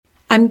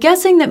I'm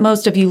guessing that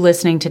most of you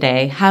listening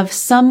today have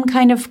some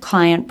kind of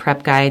client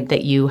prep guide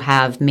that you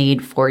have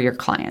made for your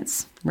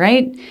clients,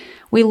 right?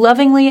 We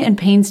lovingly and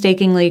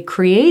painstakingly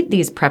create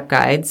these prep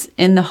guides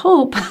in the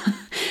hope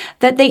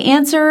that they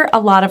answer a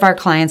lot of our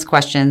clients'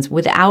 questions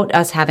without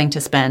us having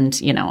to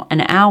spend,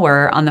 an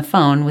hour on the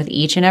phone with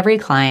each and every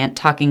client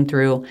talking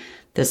through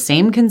the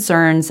same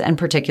concerns and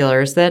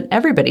particulars that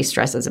everybody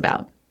stresses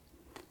about.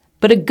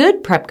 But a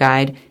good prep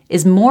guide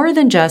is more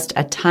than just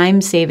a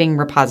time-saving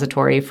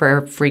repository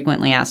for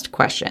frequently asked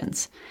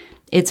questions.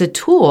 It's a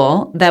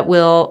tool that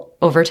will,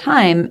 over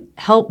time,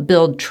 help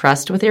build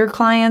trust with your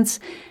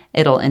clients.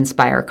 It'll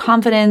inspire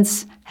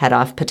confidence, head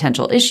off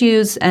potential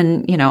issues,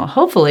 and,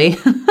 hopefully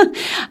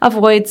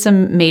avoid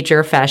some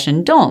major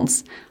fashion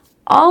don'ts,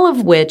 all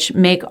of which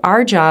make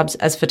our jobs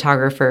as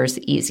photographers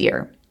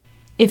easier.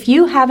 If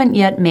you haven't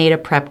yet made a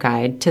prep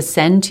guide to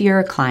send to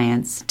your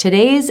clients,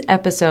 today's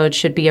episode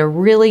should be a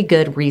really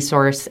good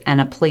resource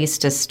and a place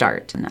to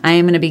start. I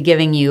am going to be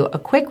giving you a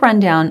quick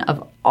rundown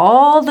of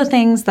all the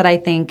things that I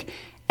think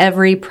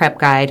every prep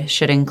guide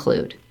should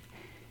include.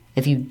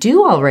 If you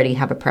do already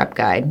have a prep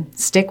guide,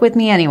 stick with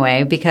me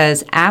anyway,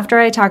 because after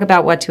I talk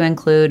about what to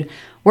include,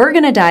 we're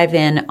going to dive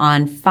in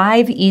on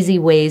 5 easy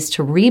ways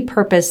to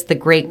repurpose the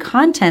great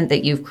content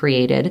that you've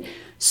created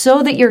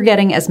so that you're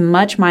getting as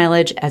much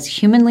mileage as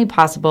humanly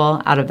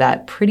possible out of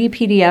that pretty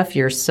PDF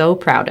you're so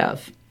proud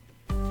of.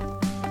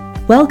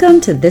 Welcome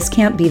to This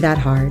Can't Be That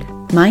Hard.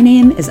 My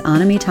name is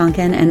Anami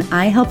Tonkin, and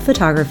I help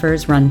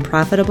photographers run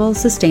profitable,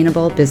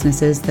 sustainable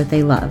businesses that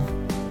they love.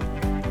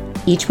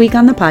 Each week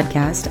on the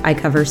podcast, I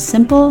cover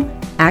simple,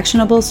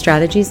 actionable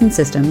strategies and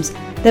systems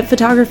that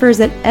photographers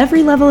at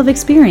every level of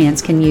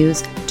experience can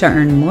use to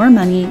earn more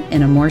money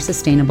in a more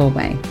sustainable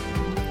way.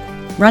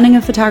 Running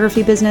a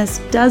photography business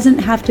doesn't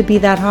have to be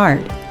that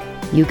hard.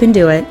 You can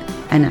do it,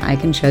 and I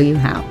can show you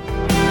how.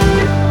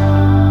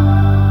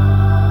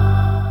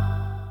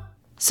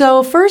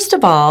 So first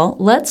of all,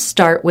 let's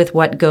start with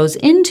what goes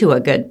into a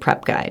good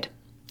prep guide.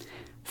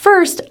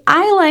 First,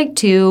 I like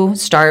to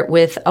start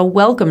with a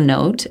welcome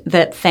note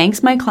that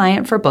thanks my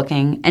client for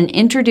booking and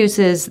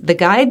introduces the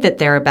guide that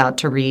they're about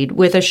to read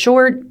with a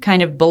short,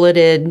 kind of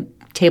bulleted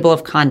table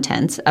of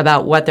contents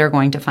about what they're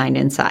going to find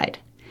inside.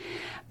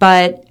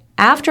 But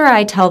after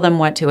I tell them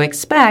what to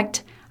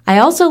expect, I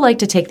also like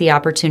to take the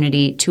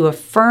opportunity to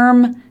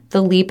affirm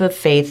the leap of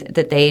faith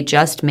that they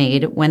just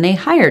made when they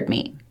hired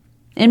me.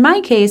 In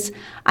my case,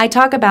 I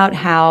talk about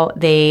how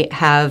they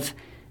have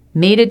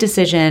made a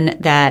decision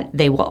that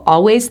they will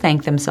always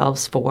thank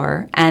themselves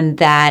for, and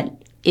that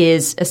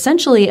is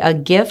essentially a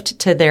gift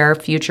to their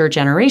future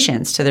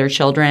generations, to their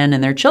children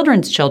and their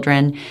children's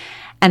children,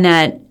 and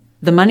that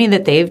the money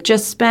that they've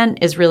just spent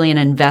is really an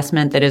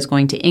investment that is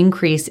going to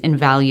increase in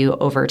value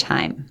over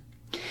time.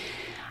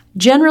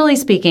 Generally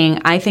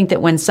speaking, I think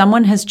that when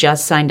someone has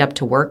just signed up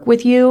to work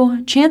with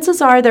you, chances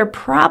are they're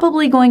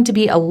probably going to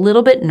be a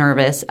little bit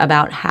nervous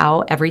about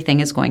how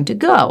everything is going to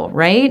go,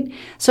 right?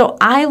 So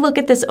I look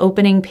at this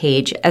opening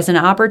page as an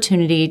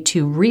opportunity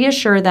to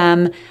reassure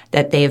them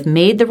that they have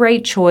made the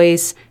right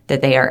choice,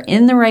 that they are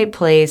in the right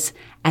place,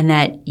 and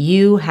that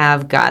you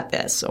have got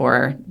this.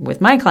 Or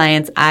with my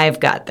clients, I've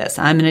got this.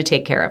 I'm going to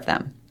take care of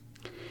them.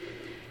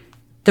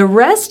 The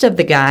rest of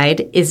the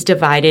guide is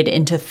divided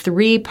into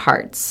 3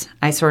 parts.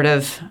 I sort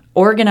of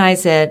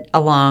organize it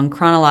along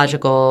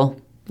chronological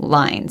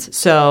lines.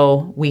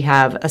 So we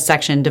have a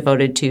section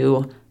devoted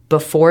to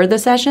before the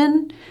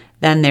session,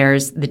 then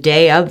there's the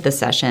day of the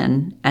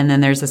session, and then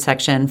there's a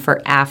section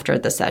for after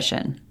the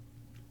session.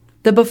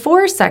 The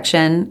before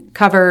section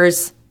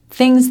covers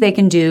things they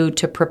can do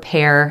to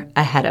prepare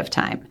ahead of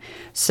time.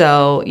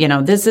 So,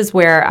 this is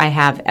where I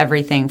have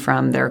everything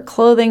from their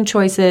clothing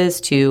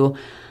choices to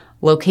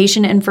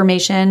location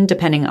information,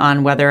 depending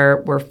on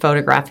whether we're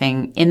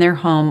photographing in their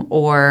home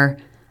or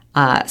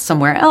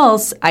somewhere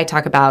else. I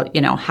talk about,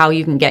 how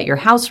you can get your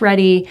house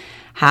ready,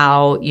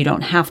 how you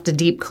don't have to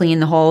deep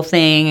clean the whole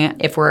thing.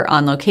 If we're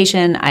on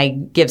location, I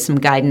give some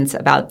guidance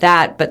about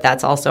that, but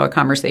that's also a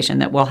conversation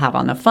that we'll have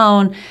on the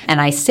phone. And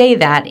I say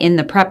that in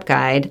the prep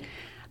guide.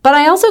 But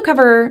I also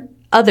cover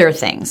other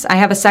things. I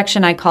have a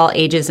section I call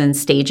Ages and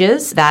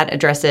Stages that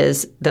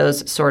addresses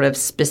those sort of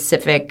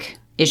specific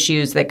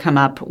issues that come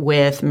up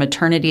with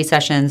maternity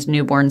sessions,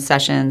 newborn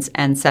sessions,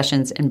 and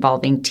sessions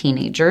involving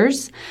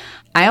teenagers.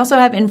 I also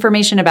have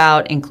information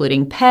about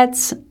including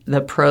pets, the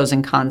pros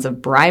and cons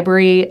of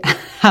bribery,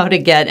 how to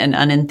get an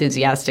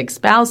unenthusiastic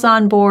spouse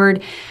on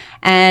board,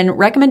 and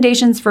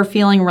recommendations for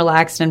feeling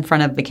relaxed in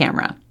front of the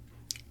camera.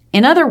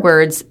 In other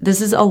words,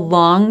 this is a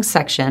long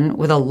section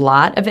with a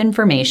lot of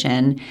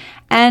information,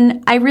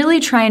 and I really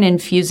try and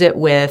infuse it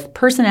with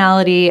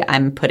personality.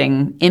 I'm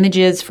putting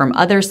images from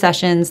other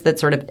sessions that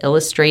sort of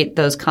illustrate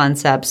those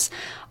concepts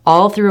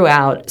all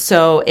throughout.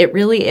 So it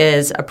really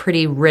is a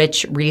pretty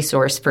rich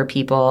resource for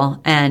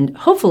people and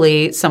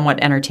hopefully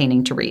somewhat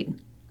entertaining to read.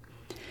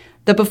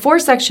 The before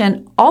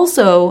section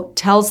also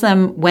tells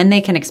them when they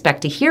can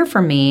expect to hear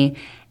from me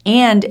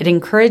and it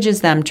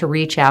encourages them to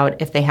reach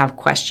out if they have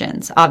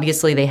questions.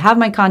 Obviously, they have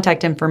my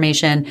contact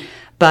information,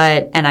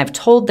 and I've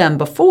told them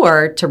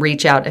before to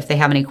reach out if they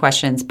have any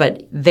questions,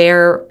 but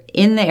they're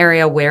in the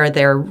area where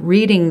they're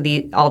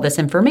reading all this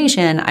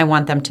information. I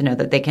want them to know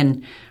that they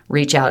can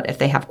reach out if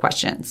they have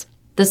questions.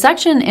 The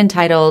section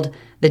entitled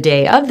The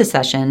Day of the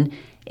Session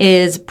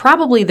is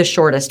probably the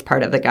shortest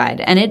part of the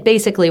guide, and it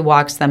basically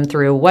walks them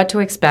through what to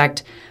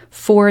expect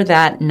for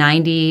that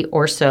 90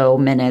 or so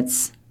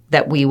minutes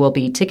that we will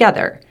be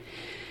together.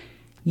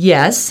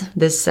 Yes,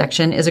 this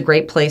section is a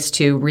great place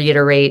to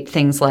reiterate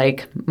things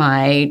like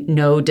my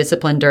no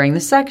discipline during the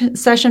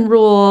session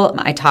rule.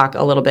 I talk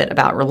a little bit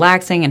about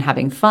relaxing and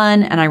having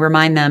fun, and I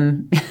remind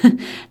them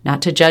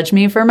not to judge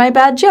me for my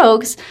bad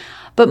jokes.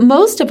 But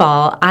most of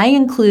all, I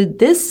include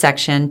this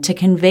section to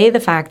convey the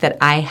fact that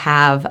I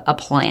have a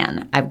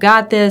plan. I've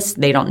got this.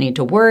 They don't need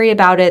to worry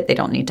about it. They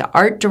don't need to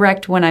art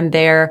direct when I'm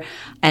there.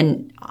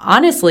 And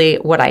honestly,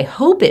 what I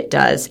hope it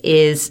does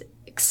is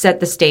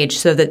set the stage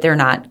so that they're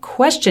not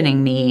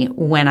questioning me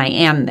when I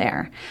am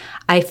there.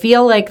 I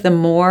feel like the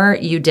more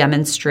you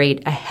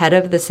demonstrate ahead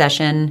of the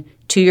session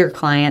to your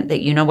client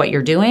that you know what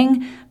you're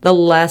doing, the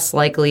less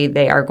likely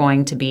they are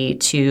going to be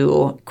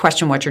to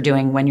question what you're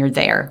doing when you're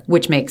there,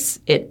 which makes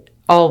it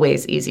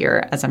always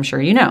easier, as I'm sure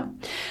you know.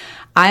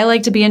 I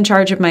like to be in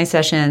charge of my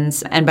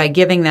sessions, and by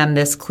giving them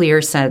this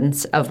clear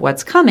sense of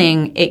what's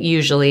coming, it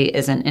usually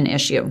isn't an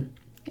issue.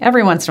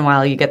 Every once in a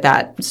while, you get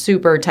that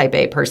super type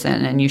A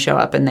person and you show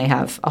up and they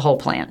have a whole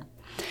plan.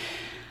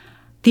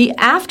 The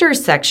after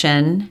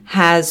section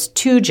has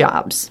two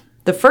jobs.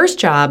 The first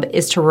job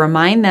is to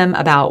remind them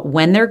about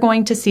when they're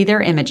going to see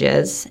their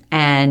images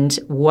and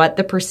what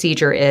the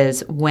procedure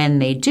is when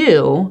they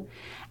do.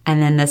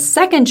 And then the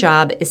second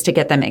job is to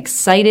get them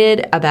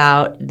excited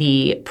about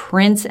the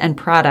prints and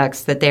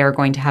products that they are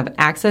going to have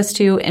access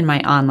to in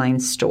my online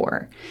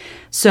store.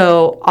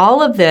 So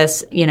all of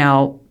this,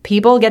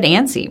 people get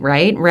antsy,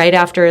 right? Right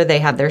after they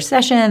have their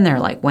session, they're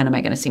like, when am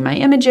I going to see my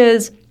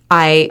images?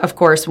 I, of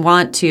course,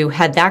 want to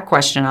head that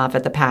question off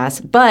at the pass.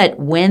 But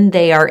when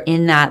they are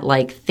in that,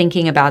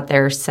 thinking about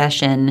their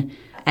session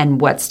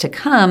and what's to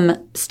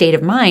come state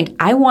of mind,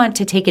 I want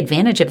to take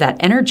advantage of that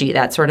energy,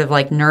 that sort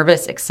of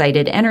nervous,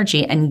 excited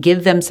energy, and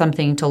give them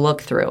something to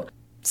look through.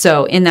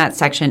 So in that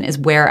section is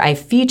where I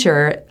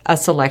feature a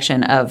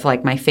selection of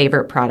my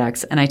favorite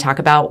products, and I talk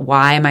about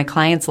why my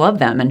clients love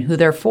them and who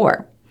they're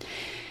for.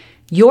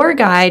 Your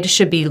guide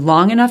should be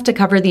long enough to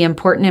cover the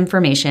important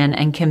information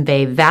and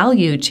convey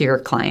value to your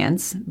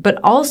clients, but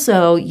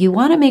also you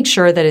want to make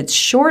sure that it's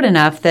short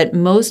enough that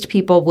most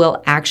people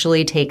will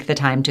actually take the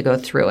time to go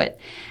through it.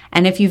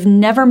 And if you've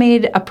never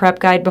made a prep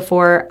guide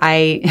before,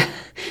 I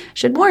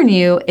should warn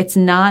you, it's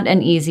not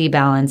an easy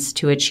balance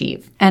to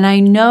achieve. And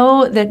I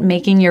know that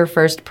making your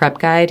first prep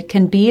guide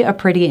can be a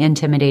pretty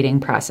intimidating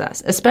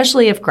process,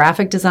 especially if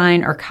graphic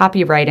design or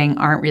copywriting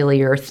aren't really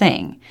your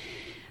thing.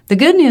 The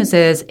good news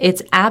is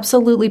it's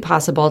absolutely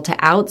possible to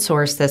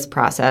outsource this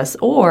process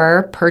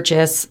or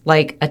purchase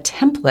a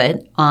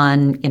template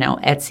on,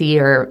 Etsy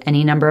or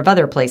any number of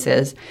other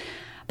places.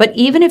 But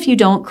even if you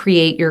don't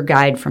create your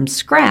guide from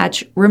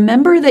scratch,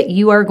 remember that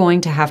you are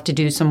going to have to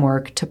do some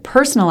work to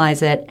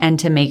personalize it and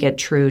to make it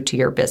true to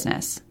your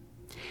business.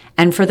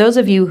 And for those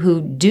of you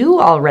who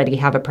do already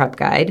have a prep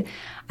guide,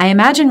 I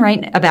imagine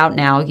right about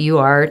now you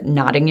are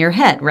nodding your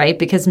head, right?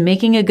 Because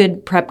making a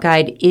good prep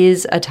guide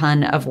is a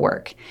ton of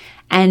work.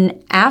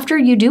 And after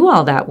you do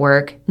all that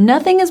work,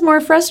 nothing is more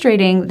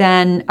frustrating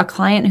than a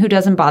client who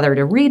doesn't bother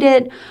to read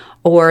it,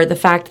 or the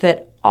fact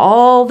that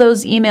all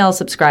those email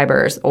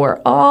subscribers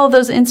or all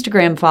those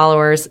Instagram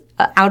followers,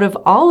 out of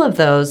all of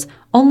those,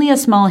 only a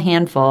small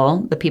handful,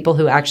 the people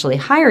who actually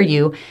hire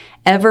you,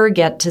 ever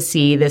get to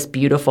see this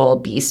beautiful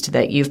beast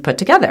that you've put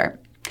together.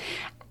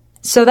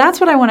 So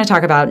that's what I want to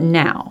talk about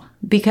now,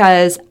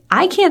 because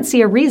I can't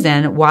see a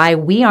reason why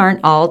we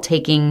aren't all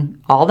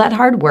taking all that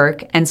hard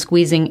work and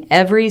squeezing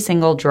every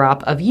single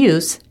drop of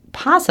use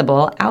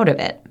possible out of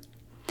it.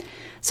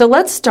 So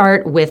let's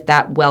start with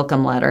that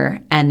welcome letter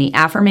and the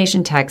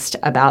affirmation text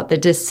about the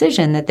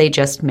decision that they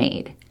just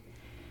made.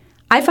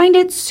 I find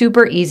it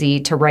super easy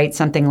to write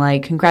something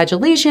like,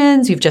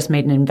 congratulations, you've just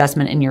made an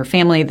investment in your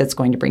family that's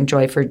going to bring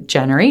joy for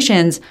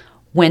generations,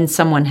 when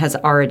someone has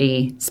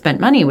already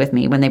spent money with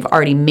me, when they've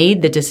already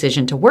made the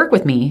decision to work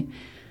with me.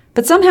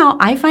 But somehow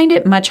I find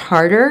it much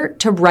harder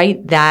to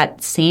write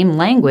that same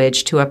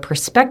language to a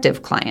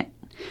prospective client.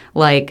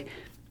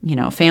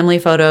 Family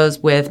photos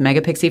with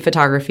Megapixie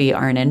photography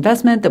are an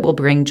investment that will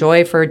bring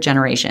joy for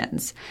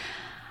generations.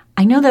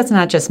 I know that's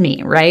not just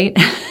me, right?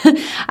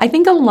 I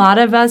think a lot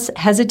of us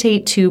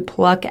hesitate to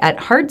pluck at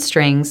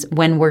heartstrings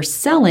when we're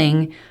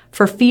selling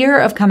for fear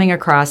of coming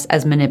across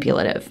as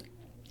manipulative.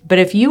 But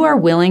if you are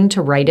willing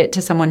to write it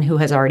to someone who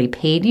has already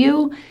paid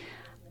you,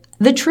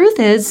 the truth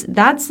is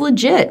that's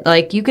legit.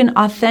 You can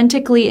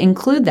authentically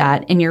include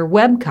that in your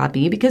web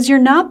copy because you're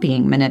not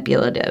being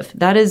manipulative.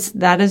 That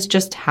is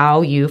just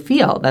how you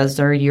feel. Those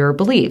are your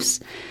beliefs.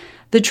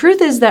 The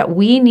truth is that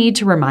we need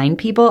to remind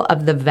people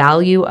of the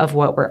value of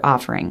what we're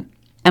offering.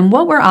 And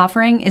what we're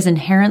offering is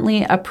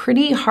inherently a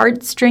pretty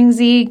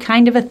heartstringsy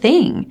kind of a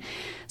thing.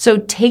 So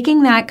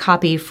taking that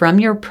copy from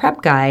your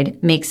prep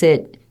guide makes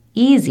it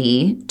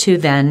easy to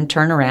then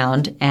turn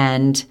around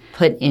and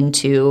put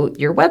into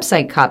your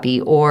website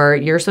copy or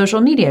your social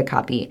media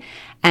copy.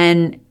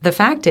 And the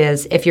fact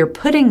is, if you're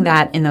putting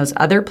that in those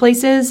other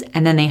places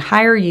and then they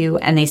hire you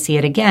and they see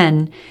it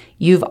again,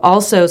 you've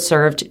also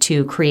served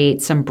to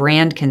create some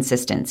brand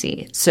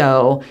consistency.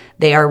 So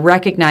they are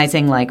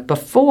recognizing, like,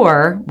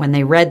 before when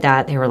they read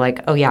that, they were like,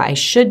 oh yeah, I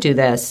should do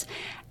this.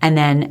 And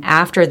then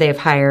after they've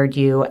hired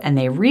you and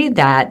they read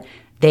that,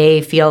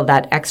 they feel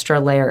that extra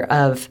layer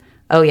of,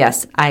 oh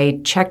yes, I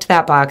checked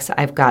that box,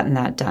 I've gotten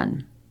that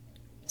done.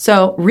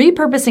 So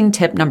repurposing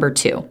tip number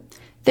 2.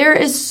 There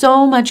is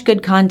so much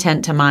good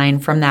content to mine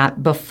from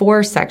that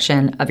before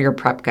section of your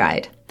prep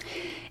guide.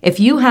 If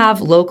you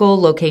have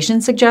local location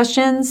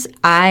suggestions,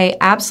 I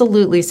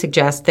absolutely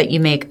suggest that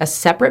you make a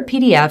separate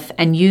PDF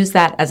and use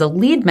that as a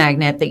lead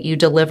magnet that you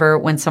deliver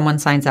when someone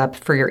signs up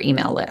for your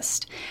email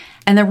list.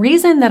 And the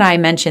reason that I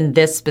mentioned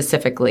this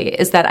specifically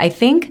is that I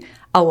think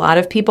a lot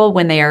of people,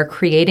 when they are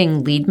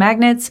creating lead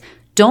magnets,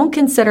 don't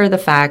consider the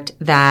fact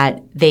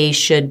that they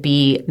should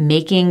be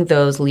making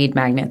those lead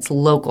magnets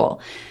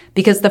local.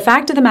 Because the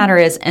fact of the matter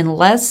is,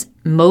 unless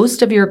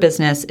most of your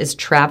business is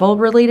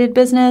travel-related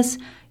business,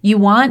 you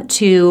want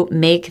to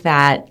make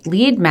that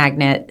lead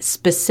magnet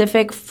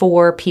specific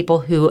for people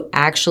who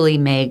actually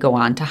may go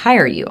on to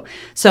hire you.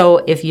 So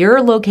if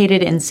you're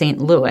located in St.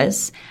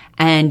 Louis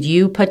and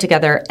you put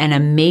together an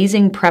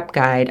amazing prep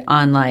guide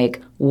on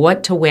like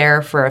what to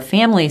wear for a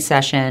family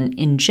session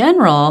in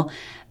general,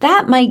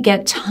 that might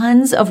get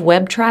tons of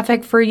web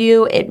traffic for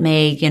you. It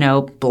may,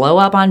 blow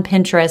up on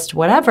Pinterest,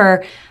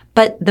 whatever.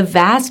 But the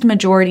vast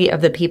majority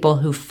of the people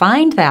who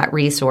find that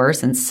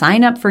resource and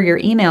sign up for your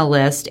email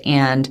list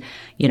and,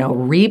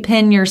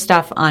 repin your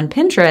stuff on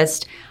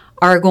Pinterest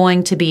are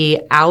going to be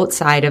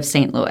outside of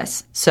St.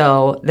 Louis.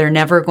 So they're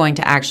never going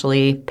to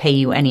actually pay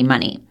you any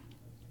money.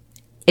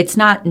 It's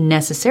not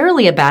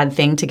necessarily a bad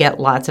thing to get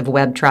lots of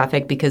web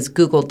traffic because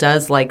Google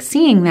does like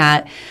seeing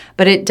that,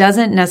 but it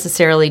doesn't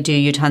necessarily do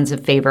you tons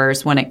of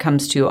favors when it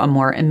comes to a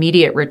more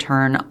immediate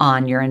return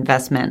on your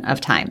investment of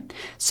time.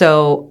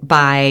 So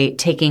by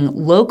taking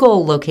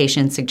local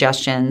location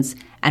suggestions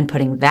and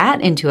putting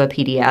that into a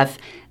PDF,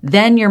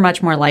 then you're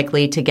much more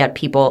likely to get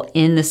people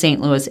in the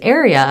St. Louis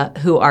area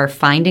who are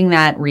finding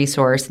that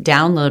resource,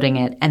 downloading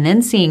it, and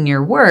then seeing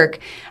your work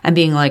and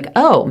being like,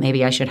 oh,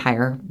 maybe I should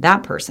hire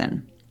that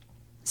person.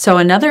 So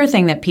another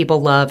thing that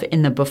people love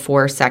in the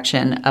before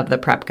section of the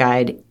prep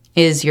guide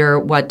is your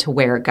what to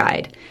wear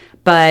guide.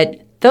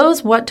 But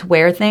those what to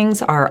wear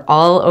things are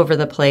all over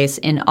the place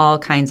in all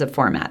kinds of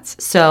formats.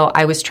 So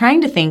I was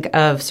trying to think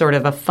of sort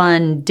of a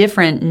fun,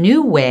 different,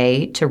 new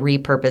way to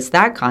repurpose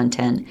that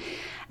content.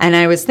 And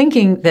I was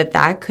thinking that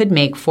that could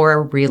make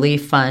for really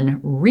fun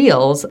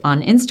reels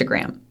on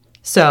Instagram.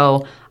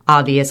 So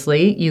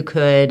obviously you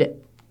could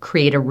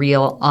create a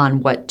reel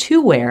on what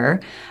to wear.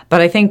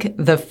 But I think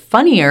the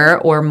funnier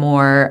or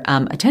more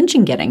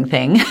attention-getting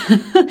thing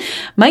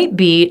might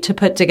be to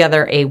put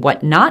together a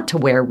what not to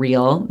wear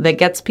reel that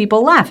gets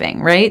people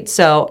laughing, right?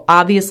 So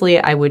obviously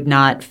I would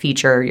not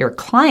feature your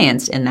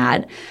clients in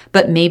that,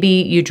 but maybe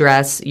you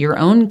dress your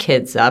own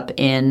kids up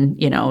in,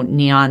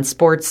 neon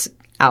sports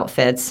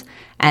outfits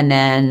and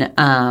then,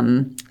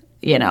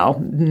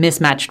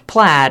 mismatched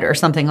plaid or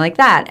something like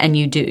that. And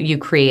you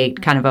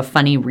create kind of a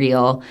funny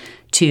reel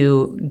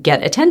to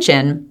get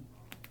attention.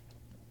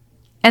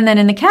 And then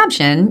in the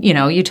caption,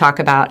 you talk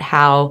about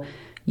how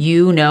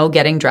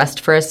getting dressed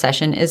for a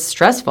session is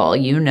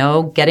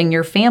stressful. Getting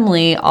your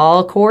family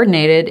all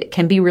coordinated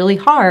can be really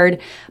hard,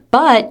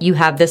 but you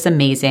have this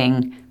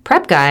amazing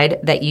prep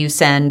guide that you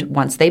send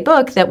once they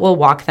book that will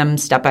walk them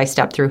step by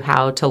step through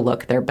how to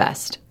look their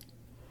best.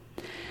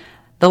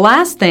 The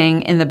last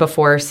thing in the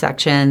before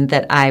section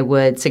that I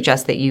would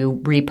suggest that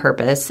you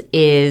repurpose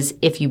is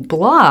if you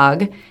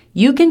blog,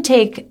 you can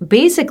take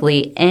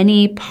basically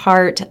any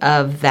part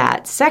of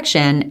that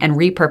section and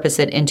repurpose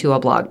it into a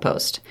blog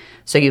post.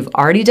 So you've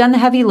already done the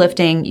heavy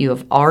lifting, you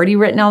have already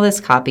written all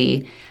this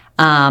copy,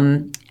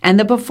 and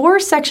the before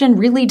section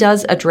really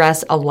does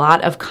address a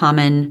lot of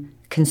common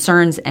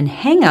concerns and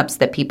hangups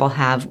that people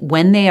have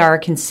when they are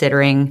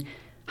considering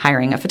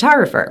hiring a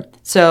photographer.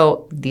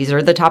 So these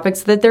are the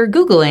topics that they're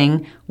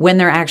Googling when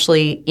they're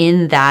actually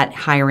in that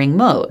hiring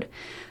mode.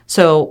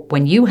 So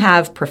when you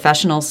have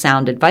professional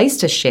sound advice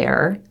to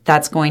share,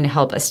 that's going to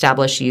help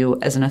establish you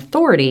as an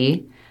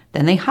authority.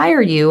 Then they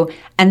hire you,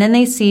 and then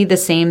they see the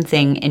same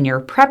thing in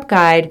your prep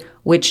guide,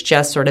 which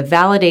just sort of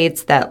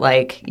validates that,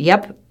 like,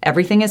 yep,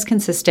 everything is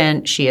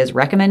consistent. She is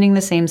recommending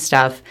the same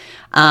stuff,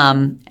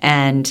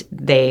 and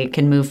they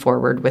can move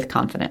forward with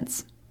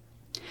confidence.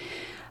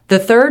 The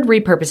third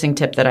repurposing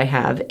tip that I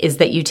have is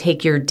that you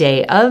take your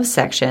day of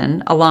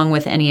section along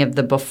with any of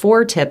the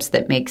before tips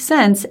that make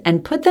sense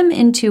and put them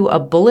into a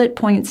bullet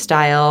point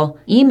style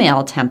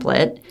email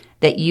template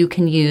that you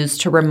can use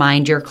to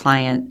remind your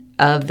client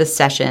of the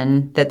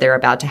session that they're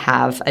about to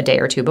have a day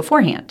or two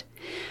beforehand.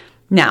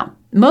 Now,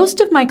 Most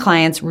of my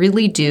clients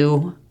really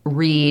do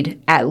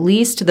read at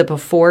least the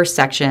before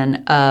section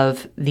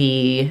of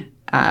the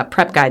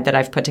prep guide that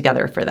I've put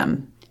together for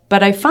them.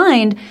 But I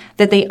find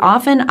that they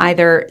often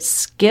either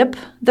skip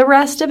the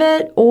rest of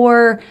it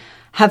or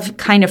have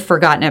kind of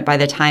forgotten it by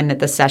the time that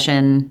the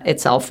session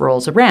itself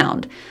rolls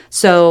around.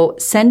 So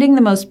sending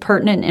the most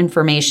pertinent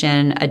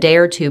information a day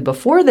or two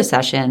before the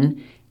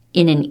session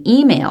in an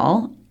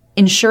email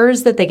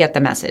ensures that they get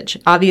the message.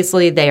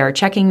 Obviously, they are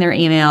checking their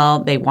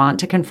email. They want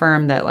to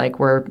confirm that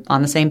we're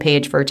on the same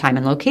page for time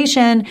and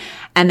location.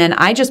 And then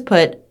I just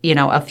put,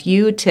 a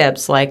few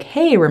tips like,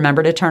 hey,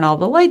 remember to turn all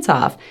the lights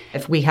off.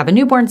 If we have a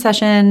newborn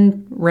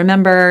session,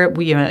 remember,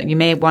 you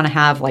may want to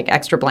have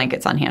extra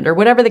blankets on hand or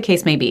whatever the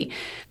case may be.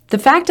 The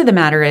fact of the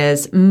matter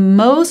is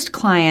most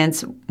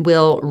clients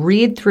will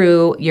read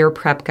through your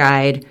prep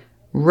guide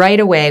right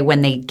away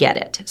when they get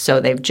it.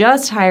 So they've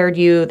just hired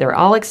you, they're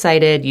all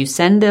excited, you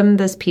send them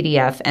this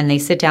PDF and they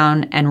sit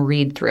down and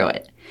read through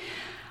it.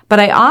 But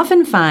I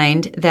often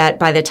find that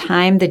by the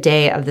time the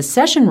day of the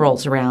session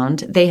rolls around,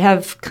 they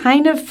have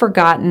kind of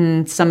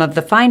forgotten some of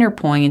the finer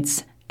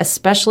points,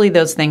 especially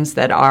those things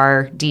that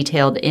are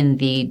detailed in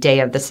the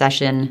day of the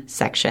session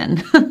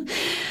section.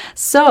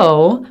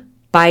 So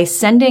by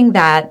sending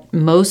that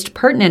most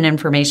pertinent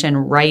information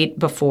right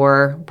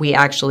before we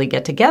actually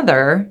get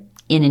together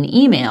in an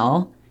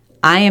email,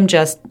 I am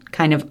just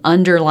kind of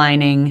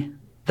underlining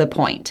the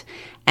point.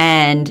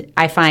 And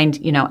I find,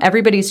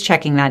 everybody's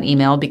checking that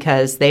email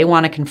because they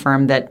want to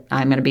confirm that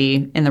I'm going to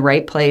be in the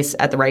right place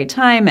at the right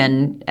time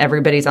and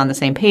everybody's on the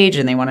same page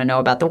and they want to know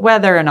about the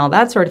weather and all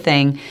that sort of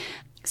thing.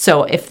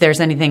 So if there's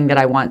anything that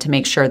I want to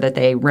make sure that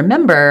they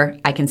remember,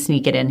 I can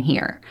sneak it in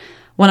here.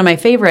 One of my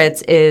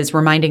favorites is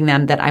reminding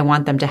them that I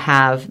want them to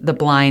have the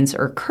blinds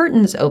or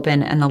curtains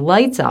open and the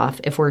lights off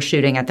if we're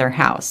shooting at their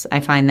house. I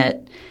find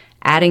that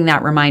adding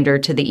that reminder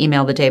to the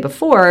email the day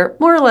before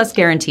more or less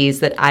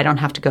guarantees that I don't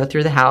have to go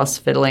through the house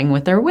fiddling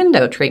with their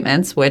window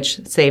treatments,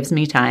 which saves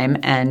me time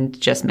and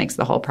just makes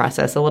the whole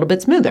process a little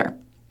bit smoother.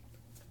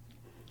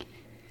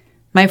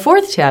 My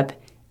fourth tip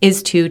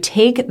is to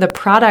take the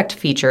product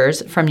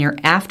features from your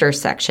after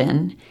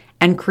section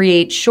and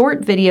create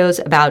short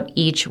videos about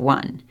each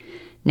one.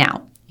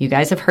 Now, you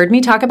guys have heard me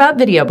talk about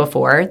video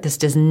before. This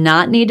does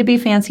not need to be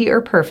fancy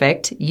or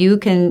perfect. You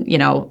can,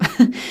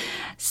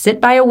 sit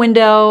by a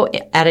window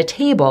at a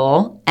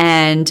table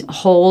and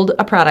hold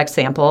a product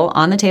sample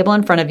on the table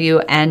in front of you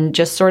and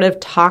just sort of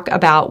talk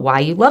about why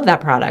you love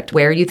that product,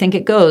 where you think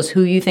it goes,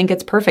 who you think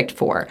it's perfect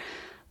for.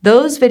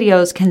 Those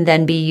videos can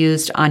then be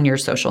used on your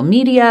social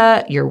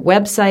media, your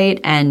website,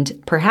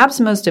 and perhaps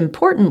most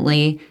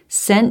importantly,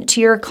 sent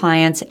to your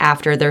clients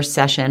after their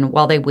session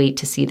while they wait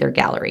to see their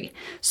gallery.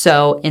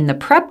 So in the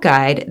prep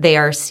guide, they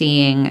are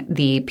seeing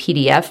the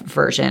PDF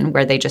version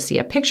where they just see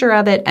a picture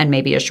of it and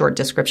maybe a short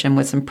description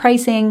with some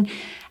pricing.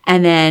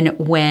 And then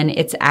when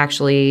it's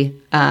actually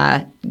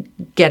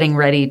getting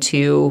ready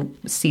to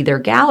see their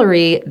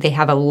gallery, they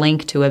have a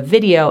link to a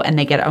video and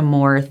they get a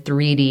more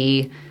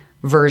 3D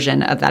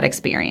version of that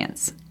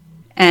experience.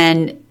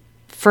 And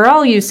for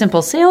all you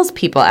simple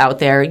salespeople out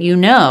there,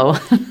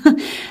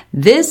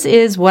 this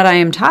is what I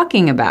am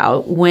talking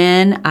about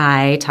when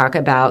I talk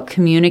about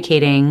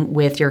communicating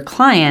with your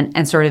client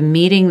and sort of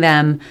meeting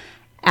them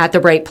at the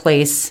right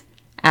place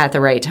at the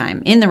right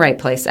time, in the right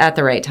place at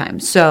the right time.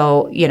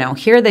 So,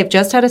 here they've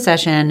just had a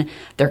session.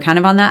 They're kind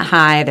of on that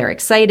high. They're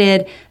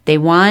excited. They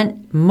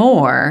want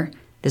more.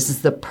 This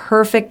is the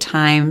perfect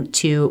time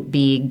to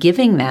be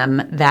giving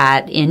them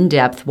that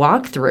in-depth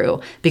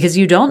walkthrough because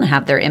you don't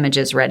have their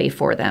images ready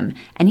for them.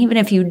 And even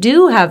if you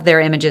do have their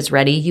images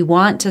ready, you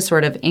want to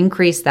sort of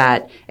increase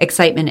that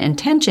excitement and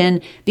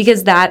tension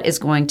because that is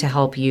going to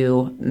help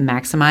you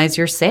maximize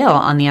your sale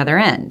on the other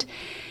end.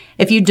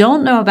 If you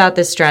don't know about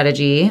this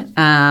strategy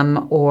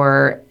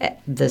or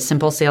the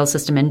Simple Sales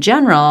System in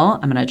general,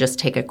 I'm going to just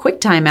take a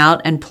quick time out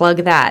and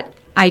plug that.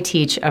 I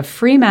teach a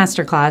free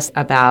masterclass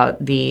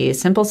about the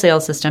Simple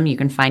Sales System. You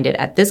can find it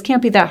at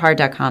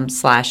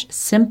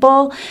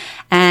thiscan'tbethathard.com/simple.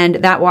 And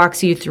that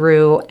walks you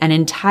through an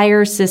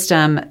entire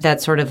system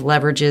that sort of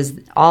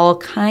leverages all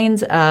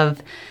kinds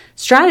of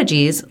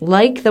strategies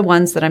like the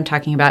ones that I'm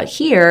talking about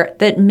here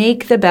that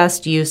make the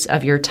best use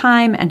of your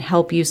time and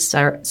help you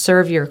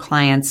serve your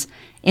clients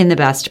in the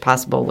best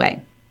possible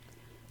way.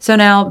 So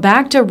now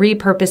back to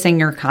repurposing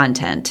your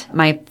content.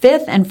 My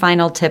fifth and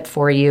final tip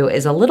for you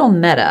is a little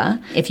meta.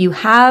 If you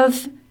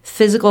have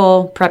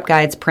physical prep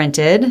guides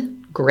printed,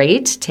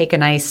 great. Take a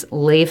nice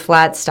lay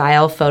flat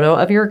style photo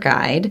of your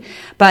guide.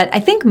 But I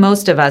think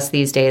most of us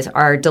these days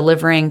are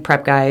delivering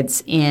prep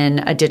guides in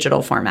a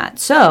digital format.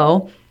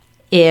 So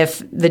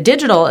if the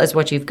digital is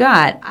what you've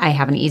got, I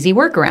have an easy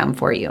workaround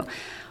for you.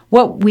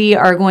 What we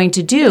are going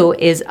to do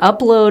is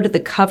upload the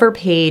cover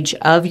page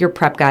of your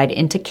prep guide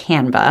into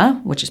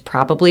Canva, which is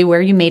probably where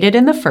you made it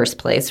in the first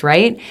place,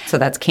 right? So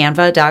that's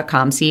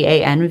canva.com,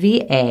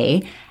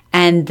 Canva.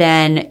 And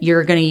then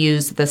you're going to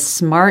use the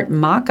Smart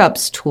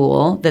Mockups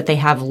tool that they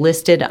have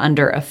listed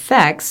under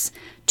Effects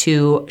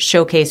to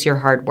showcase your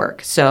hard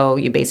work. So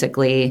you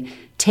basically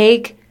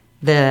take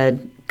the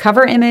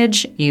cover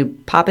image, you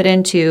pop it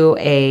into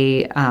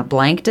a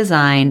blank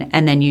design,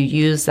 and then you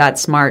use that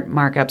Smart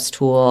Markups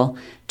tool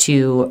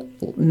to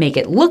make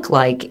it look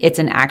like it's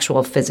an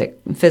actual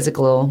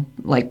physical,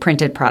 like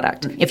printed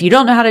product. If you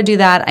don't know how to do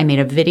that, I made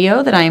a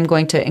video that I am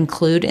going to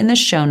include in the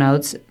show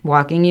notes,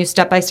 walking you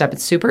step by step.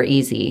 It's super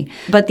easy.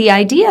 But the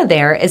idea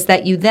there is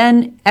that you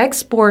then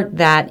export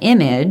that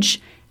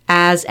image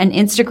as an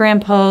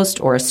Instagram post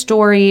or a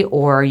story,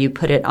 or you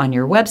put it on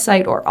your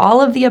website, or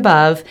all of the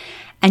above,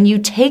 and you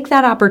take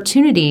that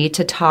opportunity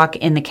to talk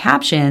in the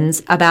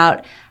captions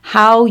about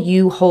how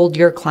you hold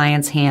your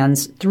clients'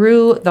 hands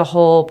through the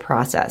whole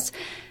process.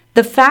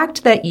 The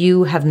fact that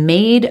you have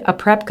made a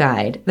prep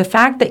guide, the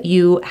fact that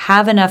you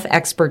have enough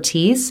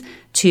expertise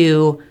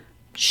to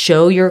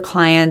show your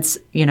clients,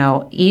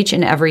 each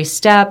and every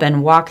step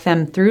and walk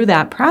them through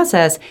that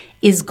process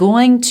is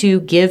going to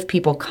give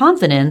people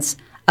confidence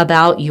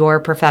about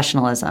your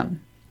professionalism.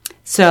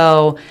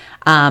 So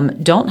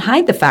don't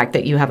hide the fact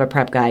that you have a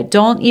prep guide.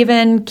 Don't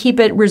even keep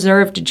it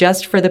reserved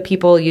just for the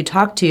people you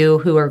talk to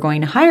who are going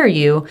to hire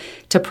you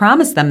to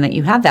promise them that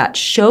you have that.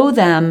 Show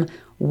them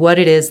what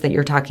it is that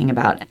you're talking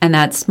about. And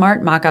that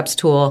Smart Mockups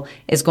tool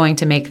is going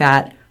to make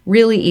that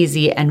really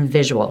easy and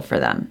visual for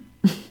them.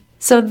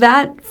 So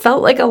that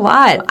felt like a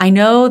lot. I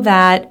know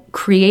that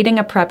creating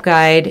a prep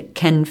guide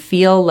can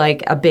feel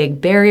like a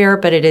big barrier,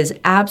 but it is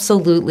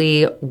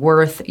absolutely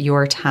worth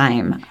your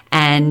time.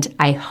 And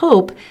I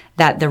hope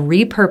that the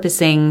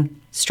repurposing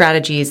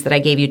strategies that I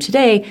gave you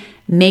today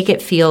make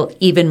it feel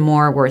even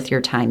more worth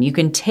your time. You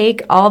can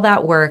take all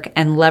that work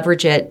and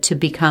leverage it to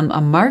become a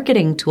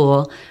marketing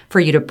tool for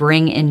you to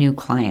bring in new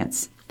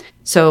clients.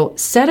 So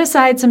set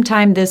aside some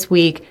time this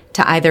week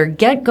to either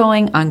get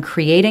going on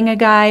creating a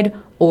guide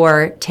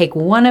or take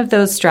one of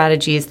those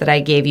strategies that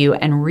I gave you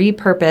and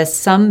repurpose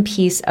some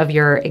piece of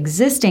your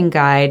existing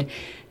guide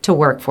to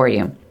work for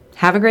you.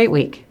 Have a great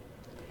week.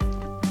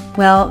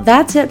 Well,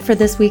 that's it for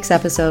this week's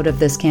episode of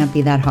This Can't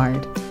Be That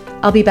Hard.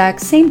 I'll be back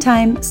same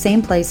time,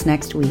 same place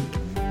next week.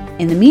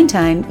 In the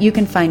meantime, you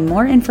can find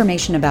more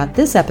information about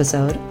this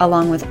episode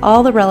along with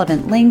all the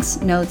relevant links,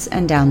 notes,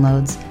 and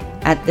downloads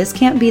at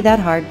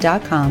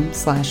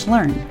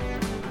thiscan'tbethathard.com/learn.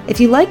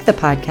 If you like the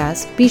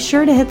podcast, be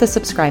sure to hit the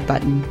subscribe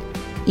button.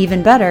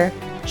 Even better,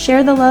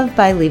 share the love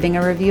by leaving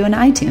a review in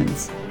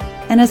iTunes.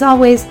 And as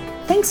always,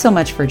 thanks so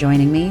much for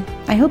joining me.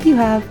 I hope you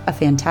have a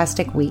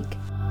fantastic week.